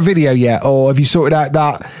you done that video yet? Or have you sorted out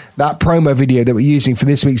that promo video that we're using for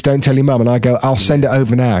this week's Don't Tell Your Mum? And I go, I'll send it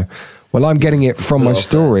over now. Well, I'm getting it from my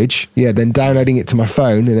storage, then downloading it to my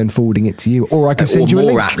phone and then forwarding it to you. Or I can send you a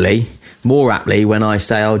link. More aptly, when I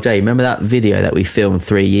say, "Oh, Jay, remember that video that we filmed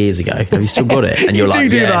 3 years ago? Have you still got it?" And you're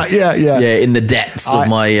like, do that. Yeah, in the depths of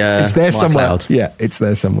my it's there somewhere. cloud. Yeah, it's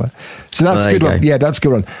there somewhere. So that's a good one. Yeah, that's a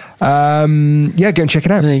good one. Go and check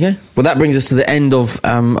it out. There you go. Well, that brings us to the end of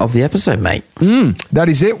the episode, mate. That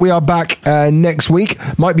is it. We are back next week.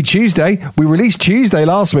 Might be Tuesday. We released Tuesday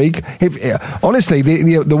last week. Honestly,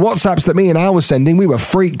 the WhatsApps that me and Al were sending, we were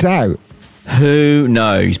freaked out. Who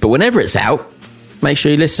knows? But whenever it's out, make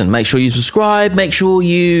sure you listen, make sure you subscribe, make sure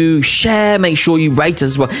you share, make sure you rate us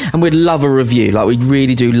as well. And we'd love a review. We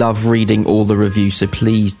really do love reading all the reviews. So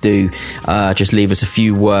please do just leave us a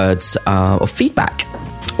few words of feedback.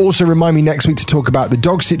 Also, remind me next week to talk about the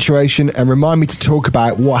dog situation, and remind me to talk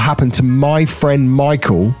about what happened to my friend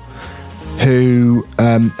Michael, who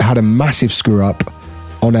had a massive screw up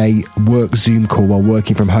on a work Zoom call while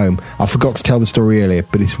working from home. I forgot to tell the story earlier,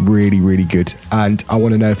 but it's really, really good. And I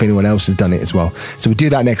want to know if anyone else has done it as well. So we'll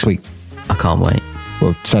do that next week. I can't wait.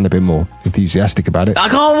 Well, sound a bit more enthusiastic about it. I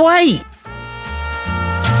can't wait.